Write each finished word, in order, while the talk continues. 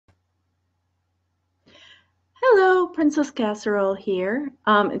Princess Casserole here.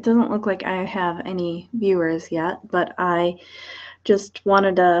 It doesn't look like I have any viewers yet, but I just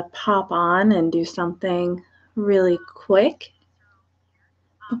wanted to pop on and do something really quick.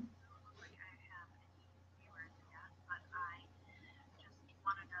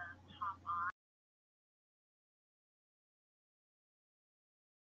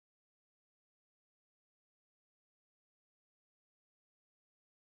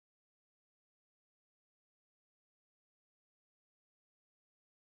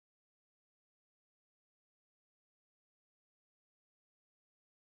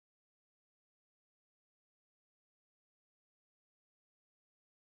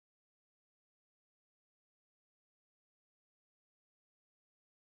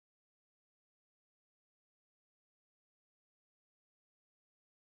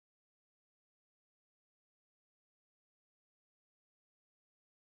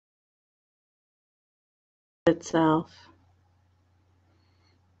 Itself.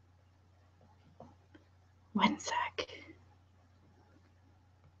 One sec.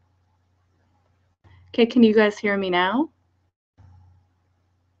 Okay, can you guys hear me now?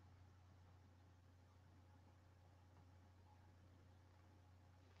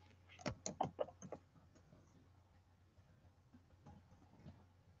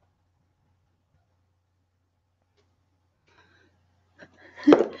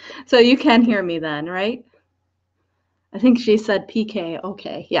 So you can hear me then, right? I think she said PK.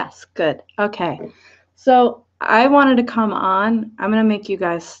 Okay, yes, good. Okay. So I wanted to come on. I'm going to make you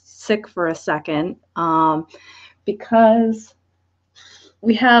guys sick for a second because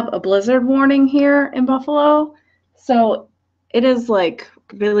we have a blizzard warning here in Buffalo. So it is like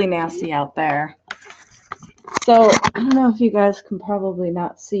really nasty out there. So I don't know if you guys can probably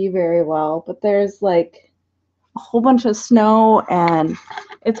not see very well, but there's like a whole bunch of snow and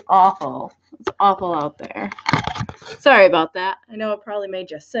it's awful. It's awful out there. Sorry about that. I know it probably made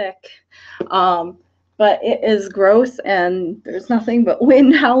you sick. But it is gross and there's nothing but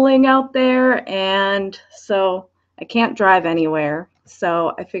wind howling out there. And so I can't drive anywhere.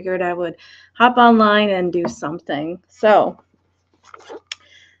 So I figured I would hop online and do something. So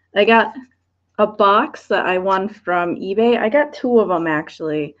I got a box that I won from eBay. I got two of them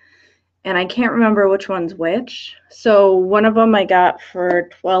actually, and I can't remember which one's which. So one of them I got for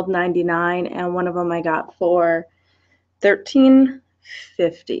 $12.99 and one of them I got for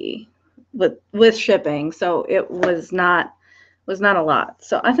 $13.50 with shipping. So it was not a lot.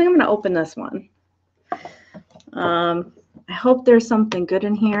 So I think I'm gonna open this one. I hope there's something good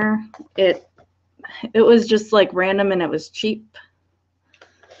in here. It was just like random and it was cheap.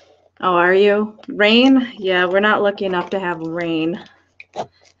 Oh, are you? Rain? Yeah, we're not lucky enough to have rain.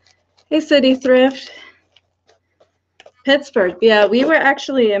 Hey, City Thrift. Pittsburgh. Yeah, we were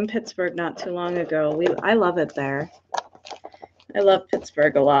actually in Pittsburgh not too long ago. I love it there. I love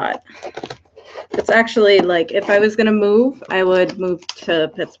Pittsburgh a lot. It's actually like if I was going to move, I would move to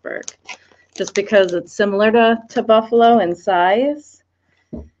Pittsburgh just because it's similar to Buffalo in size.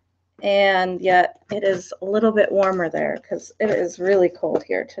 And yet it is a little bit warmer there because it is really cold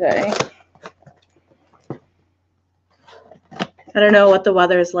here today. I don't know what the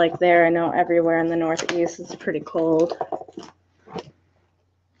weather is like there. I know everywhere in the Northeast is pretty cold.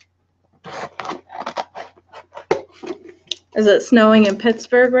 Is it snowing in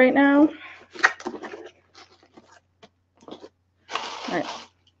Pittsburgh right now? Right.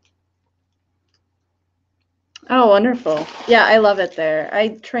 Oh, wonderful. Yeah, I love it there. I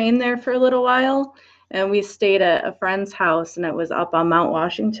trained there for a little while, and we stayed at a friend's house, and it was up on Mount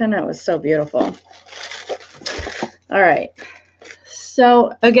Washington. It was so beautiful. All right.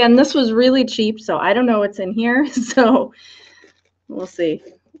 So, again, this was really cheap, so I don't know what's in here. So, we'll see.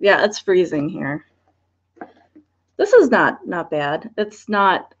 Yeah, it's freezing here. This is not bad. It's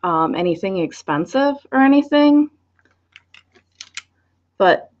not anything expensive or anything,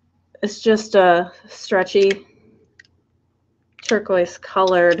 but it's just a stretchy turquoise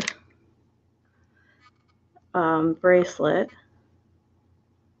colored bracelet.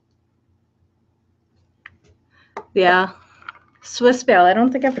 Yeah, Swiss Veil. I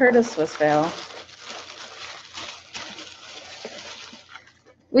don't think I've heard of Swiss Veil.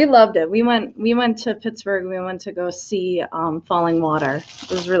 We loved it. We went to Pittsburgh. We went to go see falling water. It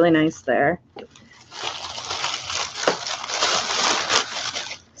was really nice there.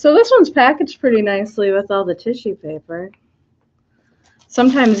 So this one's packaged pretty nicely with all the tissue paper.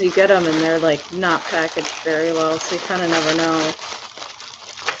 Sometimes you get them and they're like not packaged very well, so you kind of never know.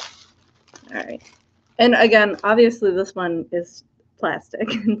 All right. And again, obviously this one is plastic.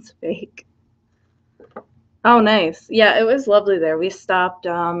 It's fake. Oh, nice. Yeah, it was lovely there. We stopped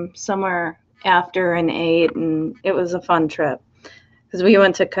somewhere after and ate, and it was a fun trip because we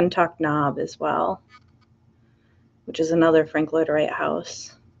went to Kentuck Knob as well, which is another Frank Lloyd Wright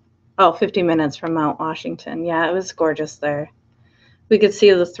house. Oh, 50 minutes from Mount Washington. Yeah, it was gorgeous there. We could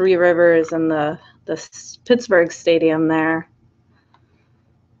see the Three Rivers and the Pittsburgh Stadium there.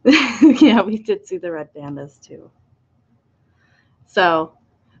 Yeah, we did see the red pandas too. So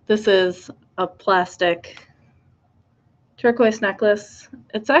this is a plastic turquoise necklace.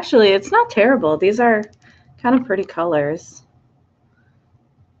 It's not terrible. These are kind of pretty colors.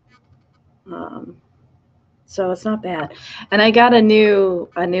 So it's not bad. And I got a new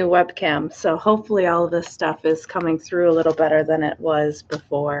webcam. So hopefully all of this stuff is coming through a little better than it was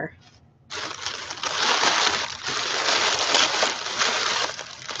before.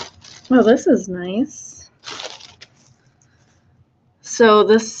 Oh, this is nice. So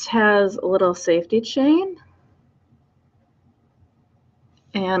this has a little safety chain.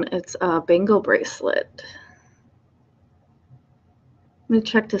 And it's a bingo bracelet. Let me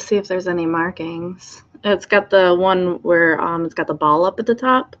check to see if there's any markings. It's got the one where it's got the ball up at the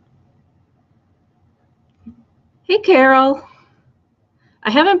top. Hey, Carol.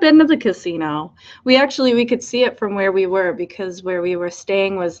 I haven't been to the casino. We could see it from where we were because where we were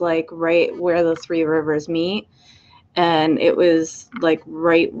staying was like right where the Three Rivers meet. And it was like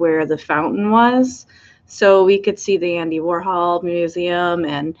right where the fountain was. So we could see the Andy Warhol Museum,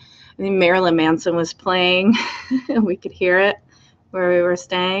 and I think Marilyn Manson was playing. And we could hear it where we were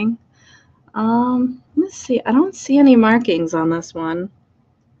staying. Let's see. I don't see any markings on this one.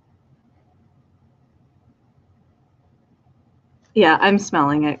 Yeah, I'm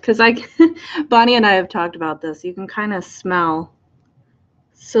smelling it because Bonnie and I have talked about this. You can kind of smell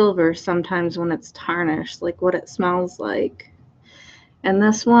silver sometimes when it's tarnished, like what it smells like. And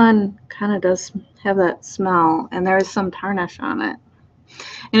this one kind of does have that smell, and there is some tarnish on it.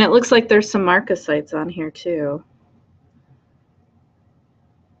 And it looks like there's some marcasites on here too.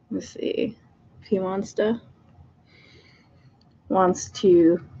 Let's see if he wants to.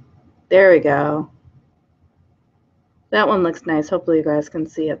 There we go. That one looks nice. Hopefully you guys can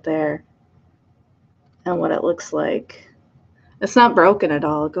see it there and what it looks like. It's not broken at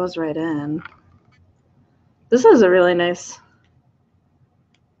all. It goes right in. This is a really nice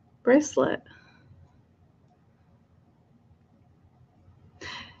bracelet.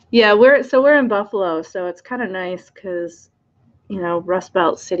 Yeah, we're in Buffalo, so it's kind of nice because, Rust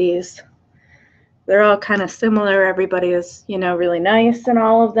Belt cities, they're all kind of similar. Everybody is, really nice in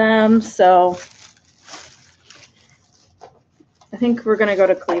all of them. So I think we're going to go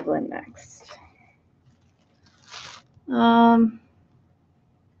to Cleveland next.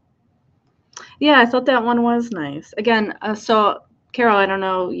 Yeah, I thought that one was nice. Again, so Carol, I don't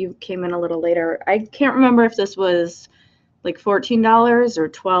know, you came in a little later. I can't remember if this was like $14 or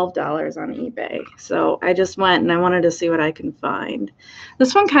 $12 on eBay. So I just went and I wanted to see what I can find.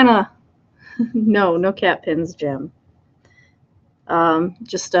 This one kind of, no cat pins, Jim.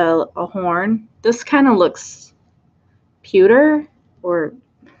 Just a horn. This kind of looks pewter or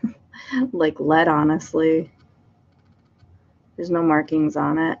like lead, honestly. There's no markings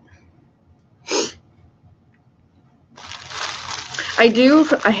on it.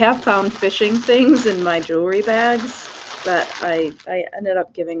 I have found fishing things in my jewelry bags, but I ended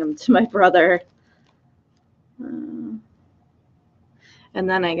up giving them to my brother. And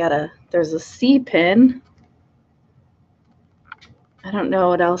then there's a C pin. I don't know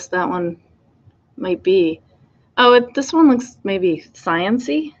what else that one might be. Oh, this one looks maybe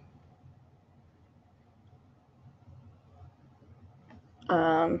science-y.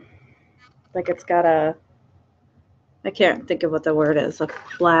 Like it's got I can't think of what the word is, a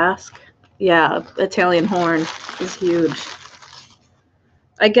flask. Yeah, Italian horn is huge.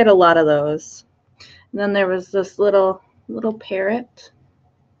 I get a lot of those. And then there was this little parrot.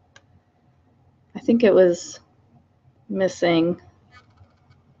 I think it was missing.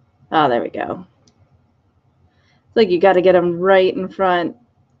 Oh, there we go. It's like you got to get them right in front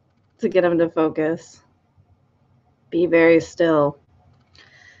to get them to focus. Be very still.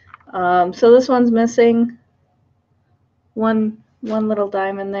 So this one's missing one little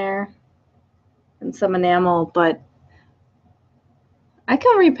diamond there and some enamel, but I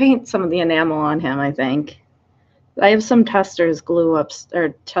can repaint some of the enamel on him, I think. I have some Testors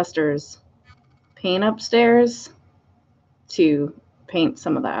Testors paint upstairs to paint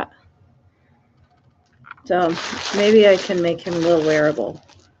some of that. So maybe I can make him a little wearable.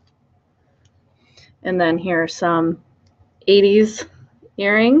 And then here are some 80s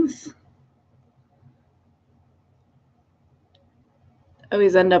earrings.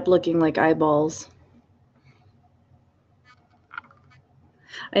 Always end up looking like eyeballs.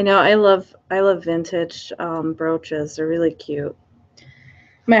 I know I love vintage brooches. They're really cute.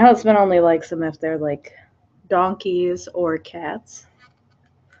 My husband only likes them if they're like donkeys or cats.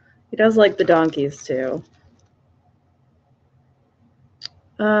 He does like the donkeys too.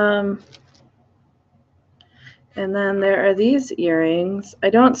 And then there are these earrings. I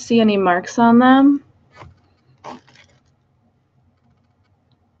don't see any marks on them,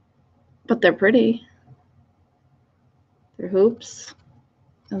 but they're pretty. They're hoops.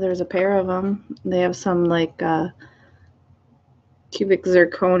 And there's a pair of them. They have some like cubic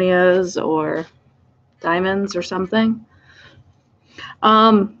zirconias or diamonds or something.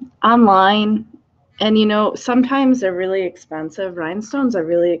 Online, and you know, sometimes they're really expensive. Rhinestones are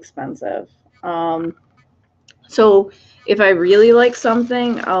really expensive. So if I really like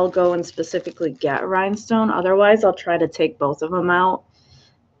something, I'll go and specifically get a rhinestone. Otherwise, I'll try to take both of them out.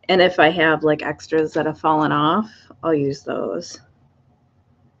 And if I have like extras that have fallen off, I'll use those.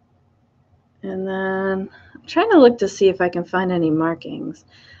 And then I'm trying to look to see if I can find any markings.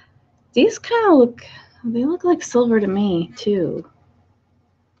 These kind of look, they look like silver to me too.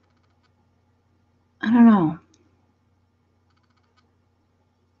 I don't know.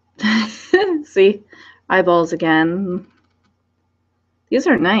 See, eyeballs again. These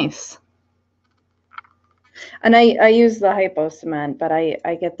are nice. And I use the hypo cement, but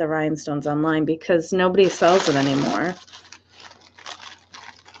I get the rhinestones online because nobody sells it anymore.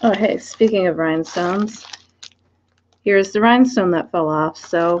 Oh, hey, speaking of rhinestones, here's the rhinestone that fell off.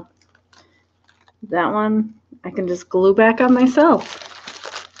 So that one I can just glue back on myself.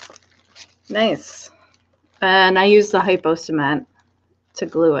 Nice. And I use the hypo cement to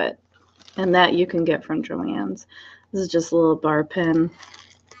glue it. And that you can get from Joann's. This is just a little bar pin.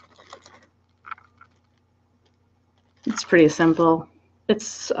 It's pretty simple.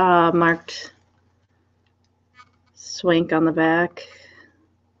 It's marked Swank on the back.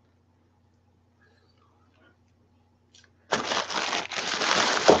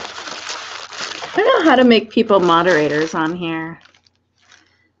 I don't know how to make people moderators on here.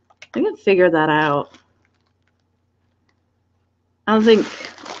 I can figure that out. I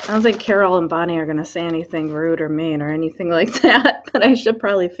don't think Carol and Bonnie are gonna say anything rude or mean or anything like that, but I should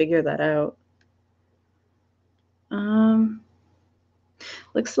probably figure that out.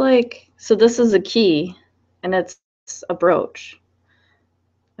 Looks like, so this is a key and it's a brooch.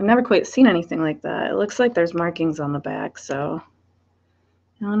 I've never quite seen anything like that. It looks like there's markings on the back, so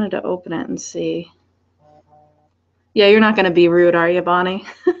I wanted to open it and see. Yeah, you're not going to be rude, are you, Bonnie?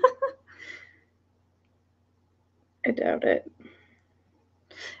 I doubt it.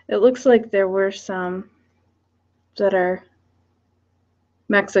 It looks like there were some that are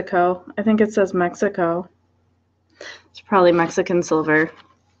Mexico. I think it says Mexico. It's probably Mexican silver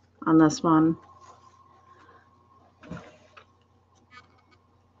on this one.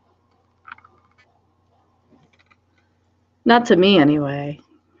 Not to me, anyway.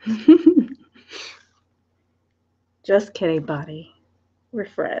 Just kidding, Bonnie. We're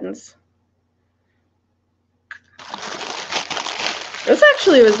friends. This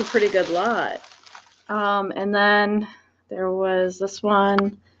actually was a pretty good lot. And then there was this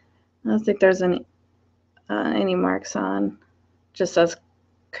one. I don't think there's any marks on. Just says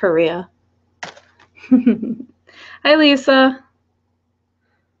Korea. Hi, Lisa.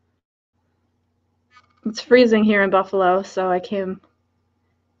 It's freezing here in Buffalo, so I came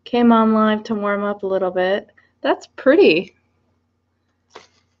on live to warm up a little bit. That's pretty.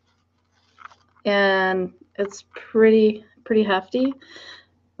 And it's pretty hefty.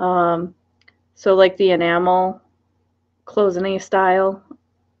 So like the enamel cloisonne style.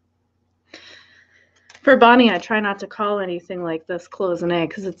 For Bonnie, I try not to call anything like this cloisonne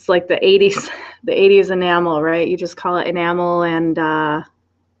because it's like the 80s enamel, right? You just call it enamel and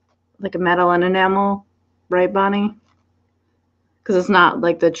like a metal and enamel, right, Bonnie? Because it's not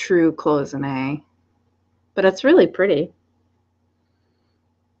like the true cloisonne, but it's really pretty.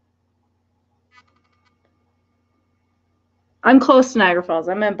 I'm close to Niagara Falls.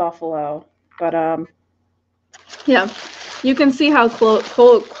 I'm in Buffalo, but yeah, you can see how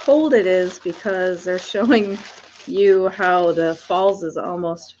cold it is because they're showing you how the falls is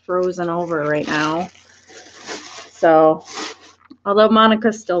almost frozen over right now. So, although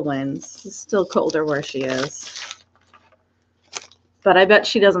Monica still wins, it's still colder where she is. But I bet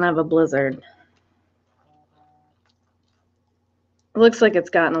she doesn't have a blizzard. It looks like it's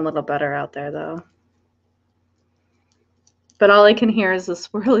gotten a little better out there, though. But all I can hear is the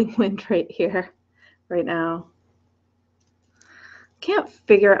swirling wind right here, right now. Can't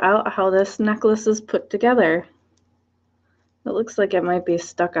figure out how this necklace is put together. It looks like it might be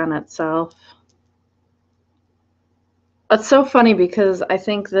stuck on itself. It's so funny because I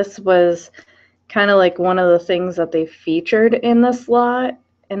think this was kind of like one of the things that they featured in this lot,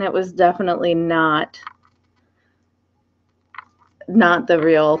 and it was definitely not the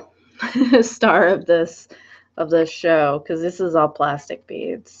real star of this show, because this is all plastic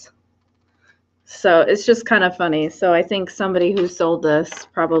beads. So it's just kind of funny. So I think somebody who sold this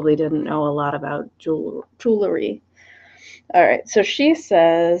probably didn't know a lot about jewelry. All right, so she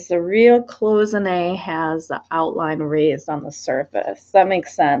says the real cloisonne has the outline raised on the surface. That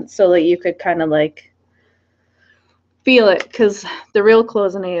makes sense. So that you could kind of like feel it, because the real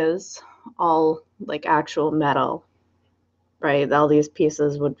cloisonne is all like actual metal, right? All these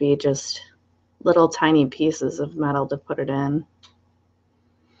pieces would be just little tiny pieces of metal to put it in.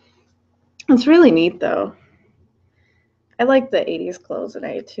 It's really neat though. I like the 80s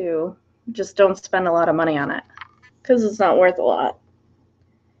cloisonne too. Just don't spend a lot of money on it because it's not worth a lot.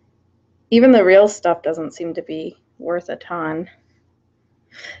 Even the real stuff doesn't seem to be worth a ton.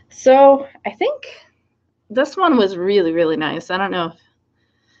 So I think this one was really, really nice. I don't know if,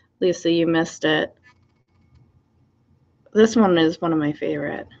 Lisa, you missed it. This one is one of my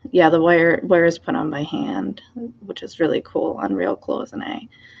favorite. Yeah, the wire is put on by hand, which is really cool on real cloisonne.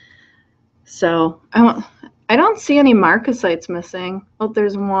 So I don't see any marcasites missing. Oh,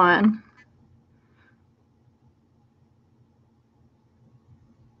 there's one.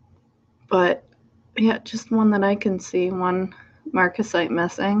 But yeah, just one that I can see, one marcasite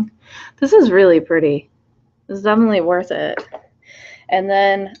missing. This is really pretty. This is definitely worth it. And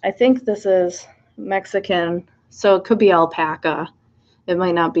then I think this is Mexican, so it could be alpaca. It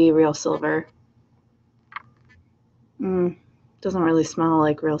might not be real silver. Doesn't really smell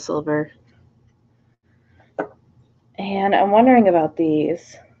like real silver. And I'm wondering about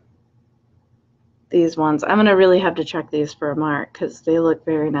these ones. I'm gonna really have to check these for a mark because they look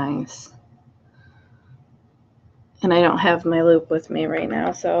very nice. And I don't have my loop with me right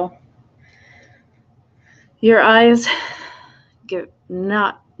now, so your eyes get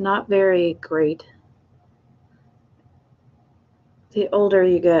not very great the older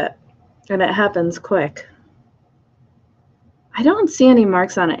you get, and it happens quick. I don't see any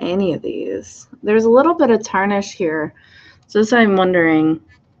marks on any of these. There's a little bit of tarnish here, so this I'm wondering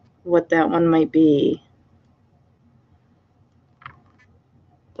what that one might be.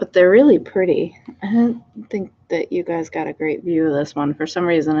 But they're really pretty. I don't think that you guys got a great view of this one. For some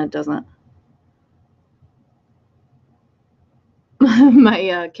reason, it doesn't.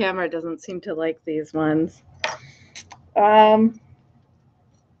 My camera doesn't seem to like these ones. So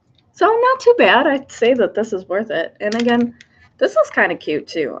not too bad. I'd say that this is worth it. And again, this is kind of cute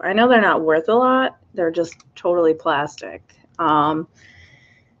too. I know they're not worth a lot. They're just totally plastic. But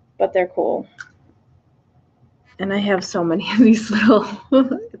they're cool. And I have so many of these little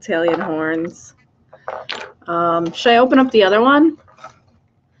Italian horns. Should I open up the other one?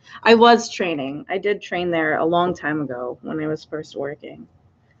 I was training. I did train there a long time ago when I was first working.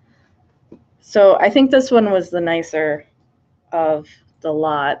 So I think this one was the nicer of the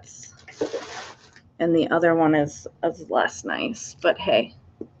lots. And the other one is less nice. But hey,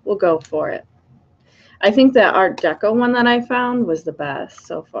 we'll go for it. I think that Art Deco one that I found was the best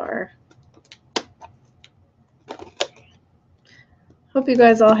so far. Hope you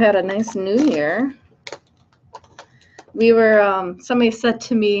guys all had a nice new year. We were, somebody said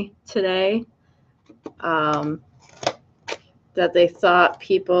to me today that they thought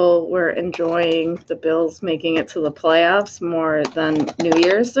people were enjoying the Bills making it to the playoffs more than New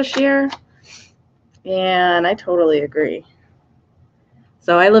Year's this year. And I totally agree.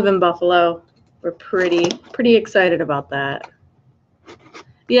 So I live in Buffalo. We're pretty excited about that.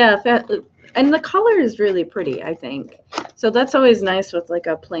 Yeah, and the color is really pretty, I think. So that's always nice with like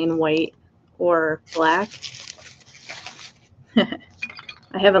a plain white or black.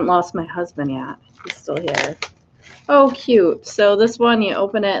 I haven't lost my husband yet. He's still here. Oh, cute. So this one, you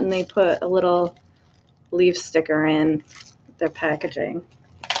open it and they put a little leaf sticker in their packaging.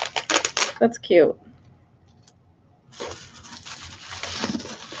 That's cute.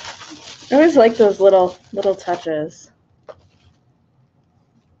 I always like those little touches.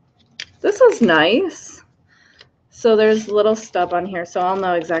 This is nice. So there's a little stub on here, so I'll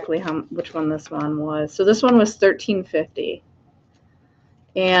know exactly which one this one was. So this one was $13.50.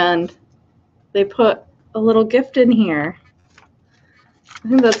 And they put a little gift in here. I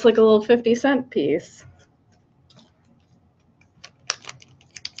think that's like a little 50-cent piece.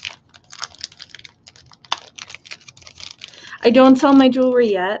 I don't sell my jewelry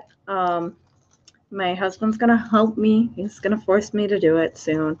yet. My husband's going to help me. He's going to force me to do it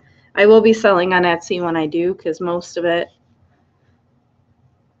soon. I will be selling on Etsy when I do, because most of it.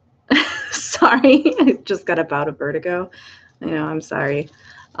 So sorry. I just got a bout of vertigo. I know, I'm sorry.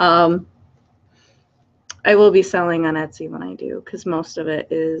 I will be selling on Etsy when I do, because most of it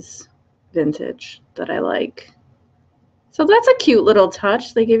is vintage that I like. So that's a cute little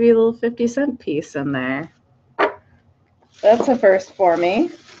touch. They give you a little 50-cent piece in there. That's a first for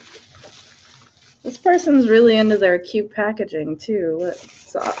me. This person's really into their cute packaging too.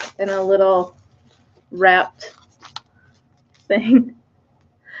 It's in a little wrapped thing.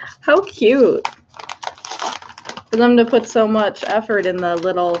 How cute for them to put so much effort in the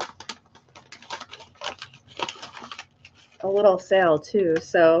little sale too.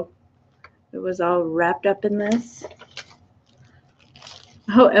 So it was all wrapped up in this.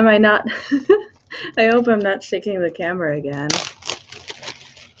 Oh, am I not? I hope I'm not shaking the camera again.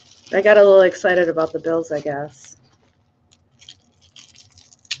 I got a little excited about the bills, I guess.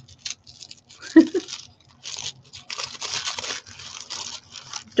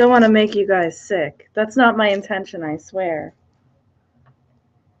 Don't want to make you guys sick. That's not my intention, I swear.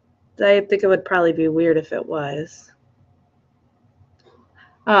 I think it would probably be weird if it was.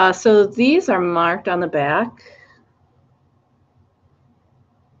 So these are marked on the back.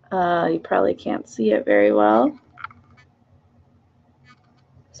 You probably can't see it very well.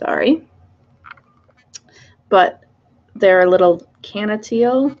 Sorry. But they're a little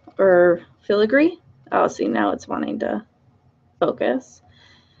canateel or filigree. Oh, see, now it's wanting to focus.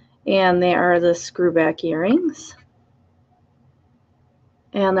 And they are the screwback earrings.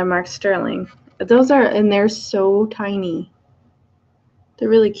 And they're marked sterling. Those are, and they're so tiny. They're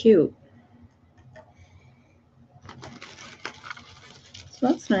really cute. So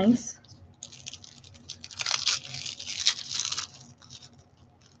that's nice.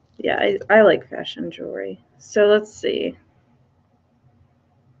 Yeah, I like fashion jewelry. So let's see.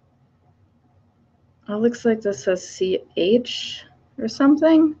 It looks like this says CH or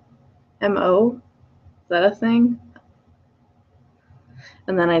something. MO. Is that a thing?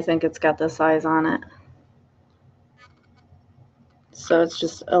 And then I think it's got the size on it. So it's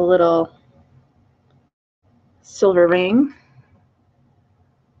just a little silver ring.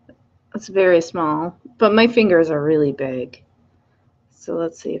 It's very small, but my fingers are really big. So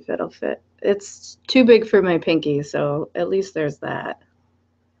let's see if it'll fit. It's too big for my pinky, so at least there's that.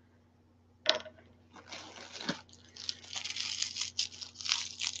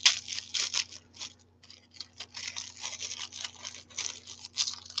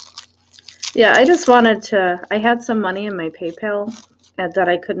 Yeah, I just wanted to, I had some money in my PayPal that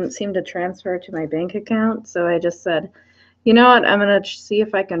I couldn't seem to transfer to my bank account. So I just said, you know what, I'm going to see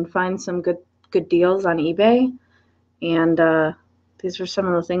if I can find some good deals on eBay. And these are some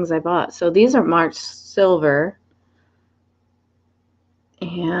of the things I bought. So these are marked silver.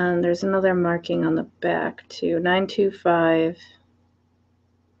 And there's another marking on the back too, 925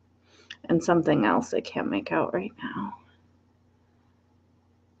 and something else I can't make out right now.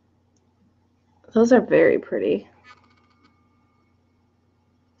 Those are very pretty.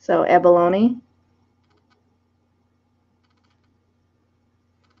 So abalone.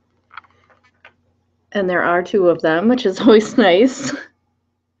 And there are two of them, which is always nice.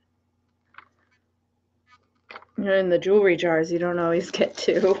 In the jewelry jars, you don't always get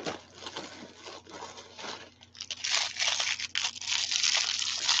two.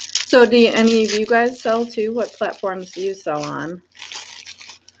 So do any of you guys sell too? What platforms do you sell on?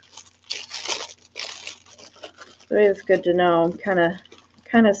 It's good to know. I'm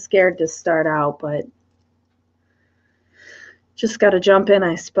kind of scared to start out, but just got to jump in,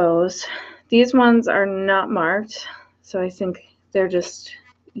 I suppose. These ones are not marked, so I think they're just,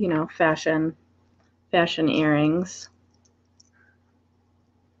 you know, fashion earrings.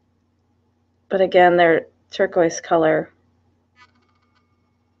 But again, they're turquoise color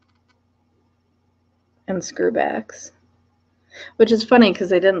and screwbacks, which is funny because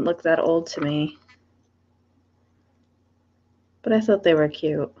they didn't look that old to me. But I thought they were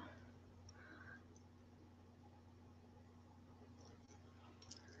cute.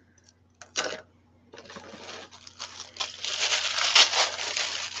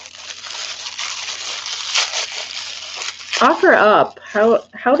 Offer Up. How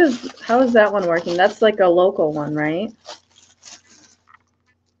is that one working? That's like a local one, right?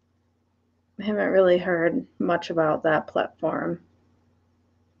 I haven't really heard much about that platform.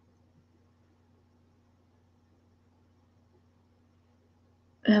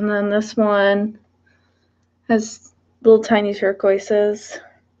 And then this one has little tiny turquoises.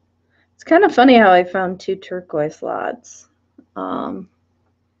 It's kind of funny how I found two turquoise lots. And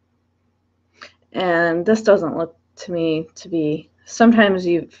this doesn't look to me to be, sometimes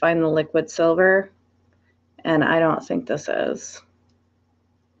you find the liquid silver, and I don't think this is.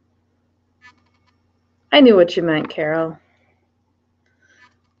 I knew what you meant, Carol.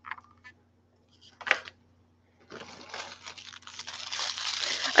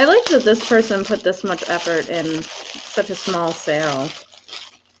 I like that this person put this much effort in such a small sale.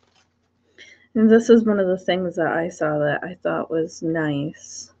 And this is one of the things that I saw that I thought was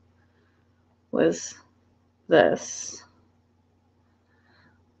nice, was this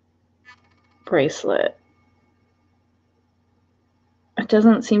bracelet. It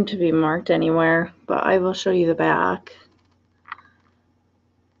doesn't seem to be marked anywhere, but I will show you the back.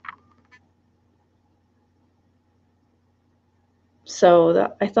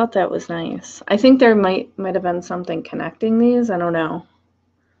 So I thought that was nice. I think there might have been something connecting these. I don't know.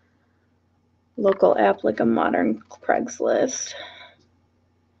 Local app like a modern Craigslist.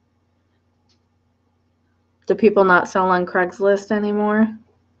 Do people not sell on Craigslist anymore?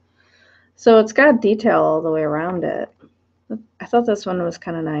 So it's got detail all the way around it. I thought this one was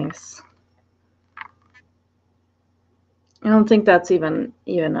kind of nice. I don't think that's even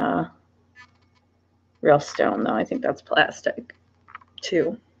a real stone though. I think that's plastic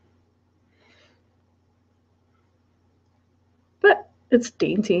too. But it's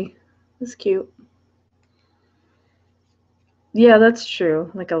dainty. It's cute. Yeah, that's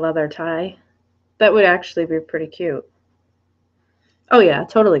true. Like a leather tie. That would actually be pretty cute. Oh yeah,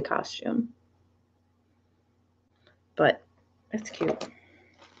 totally costume. But it's cute.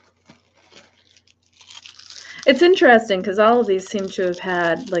 It's interesting because all of these seem to have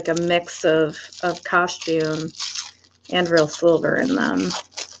had like a mix of costume and real silver in them.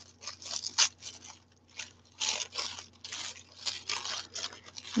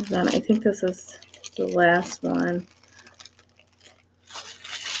 And then I think this is the last one.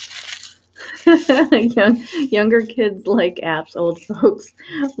 Younger kids like apps, old folks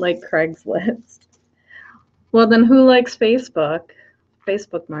like Craigslist. Well, then who likes Facebook?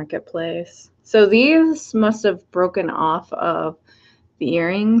 Facebook Marketplace. So these must have broken off of the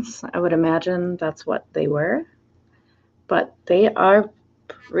earrings. I would imagine that's what they were. But they are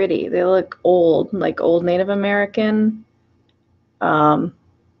pretty. They look old, like old Native American. And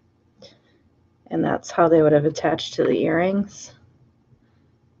that's how they would have attached to the earrings.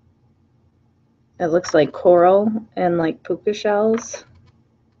 It looks like coral and like puka shells.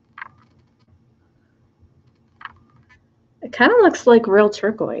 It kind of looks like real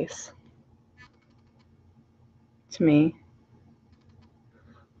turquoise to me.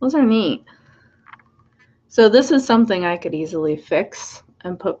 Those are neat. So this is something I could easily fix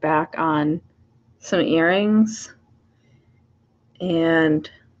and put back on some earrings and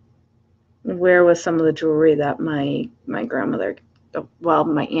wear with some of the jewelry that my grandmother, well,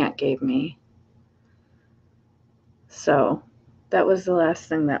 my aunt gave me. So that was the last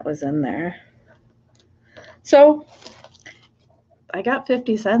thing that was in there. So I got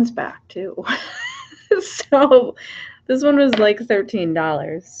 50 cents back too. So this one was like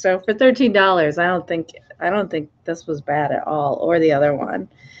 $13. So for $13, I don't think this was bad at all, or the other one.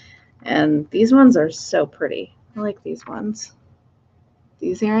 And these ones are so pretty. I like these ones.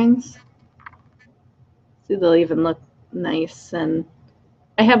 These earrings. See, they'll even look nice. And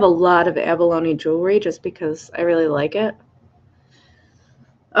I have a lot of abalone jewelry just because I really like it.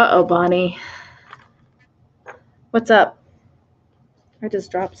 Uh-oh, Bonnie. What's up? I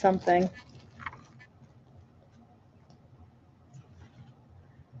just dropped something.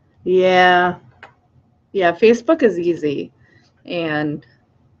 Yeah. Yeah, Facebook is easy. And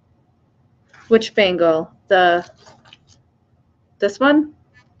which bangle? This one?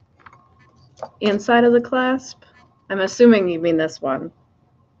 Inside of the clasp? I'm assuming you mean this one.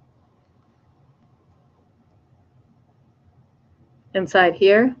 Inside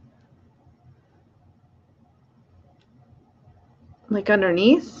here? Like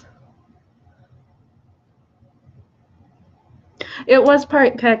underneath? It was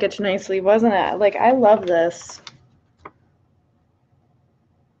packaged nicely, wasn't it? Like, I love this.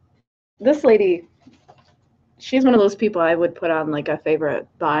 This lady, she's one of those people I would put on like a favorite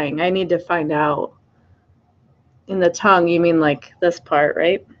buying. I need to find out. In the tongue, you mean like this part,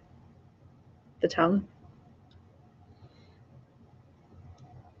 right? The tongue?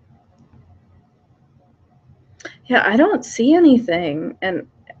 Yeah, I don't see anything. And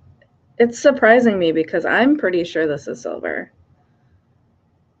it's surprising me because I'm pretty sure this is silver.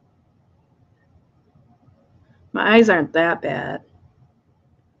 My eyes aren't that bad.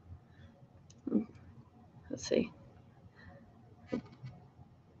 Let's see.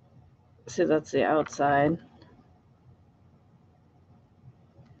 See, that's the outside.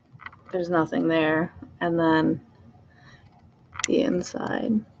 There's nothing there. And then the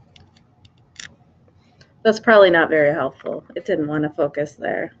inside. That's probably not very helpful. It didn't want to focus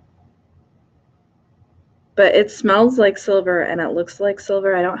there. but it smells like silver and it looks like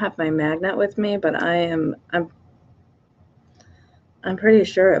silver. I don't have my magnet with me, but I'm pretty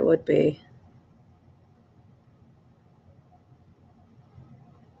sure it would be.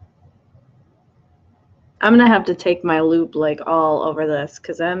 I'm gonna have to take my loop like all over this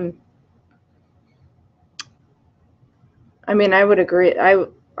because I mean, I would agree. I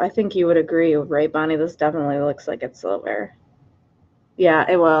think you would agree, right, Bonnie? This definitely looks like it's silver. Yeah,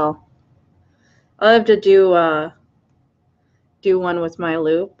 it will. I'll have to do one with my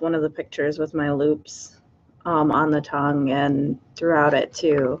loop, one of the pictures with my loops on the tongue and throughout it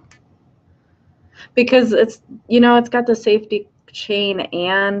too. Because it's, it's got the safety chain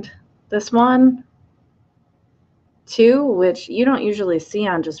and this one too, which you don't usually see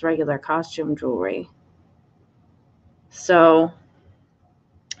on just regular costume jewelry. So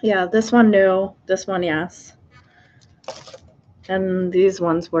yeah, this one new, this one yes. And these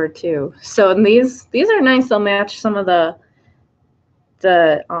ones were too. So and these are nice. They'll match some of the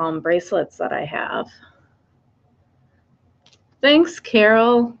bracelets that I have. Thanks,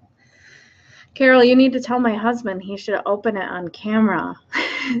 Carol. Carol, you need to tell my husband he should open it on camera.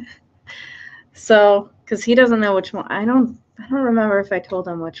 So, because he doesn't know which one. I don't remember if I told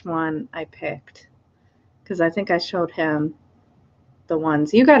him which one I picked. Because I think I showed him the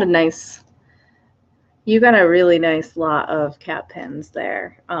ones. You got a really nice lot of cat pins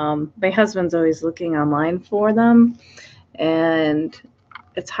there. My husband's always looking online for them, and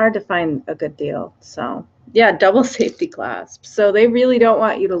it's hard to find a good deal. So yeah, double safety clasp. So they really don't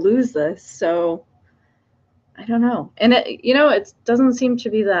want you to lose this. So I don't know. And it doesn't seem to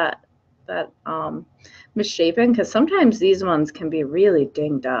be that misshapen, because sometimes these ones can be really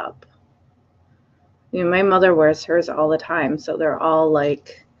dinged up. My mother wears hers all the time, so they're all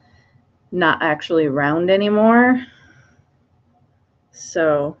like not actually round anymore.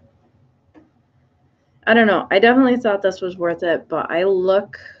 So I don't know. I definitely thought this was worth it, but I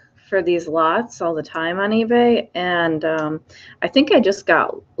look for these lots all the time on eBay, and I think I just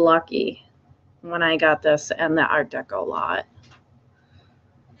got lucky when I got this and the Art Deco lot.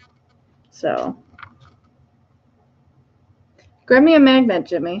 So grab me a magnet,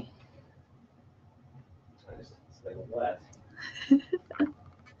 Jimmy.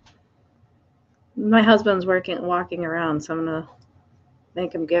 My husband's walking around, so I'm gonna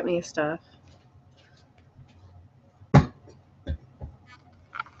make him get me stuff. A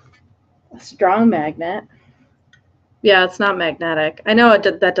strong magnet. Yeah, it's not magnetic. I know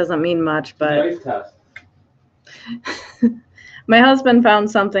that doesn't mean much, but Ice test. My husband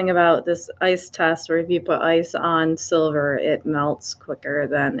found something about this ice test where if you put ice on silver, it melts quicker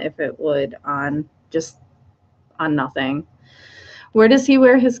than if it would on nothing. Where does he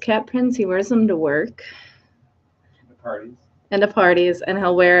wear his cat pins? He wears them to work. The parties. And to parties, and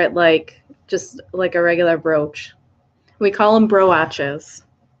he'll wear it just like a regular brooch. We call them brooches.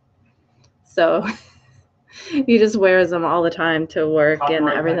 So he just wears them all the time to work and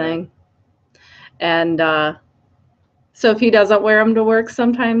everything. And so if he doesn't wear them to work,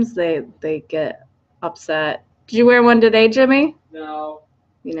 sometimes they get upset. Did you wear one today, Jimmy? No.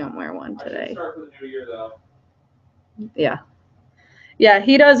 You don't wear one today. I should start for the new year, though. Yeah. Yeah,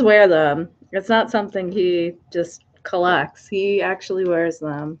 he does wear them. It's not something he just collects. He actually wears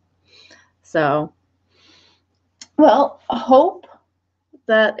them. So, well, I hope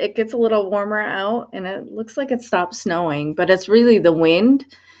that it gets a little warmer out, and it looks like it stopped snowing, but it's really the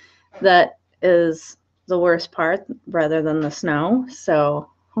wind that is the worst part rather than the snow. So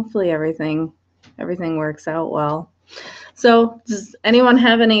hopefully everything works out well. So does anyone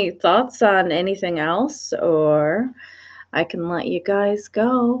have any thoughts on anything else, or I can let you guys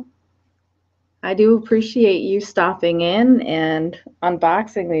go? I do appreciate you stopping in and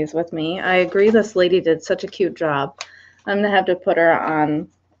unboxing these with me. I agree, this lady did such a cute job. I'm gonna have to put her on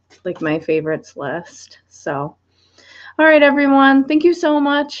like my favorites list. So all right, everyone, thank you so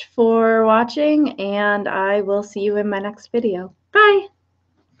much for watching, and I will see you in my next video. Bye.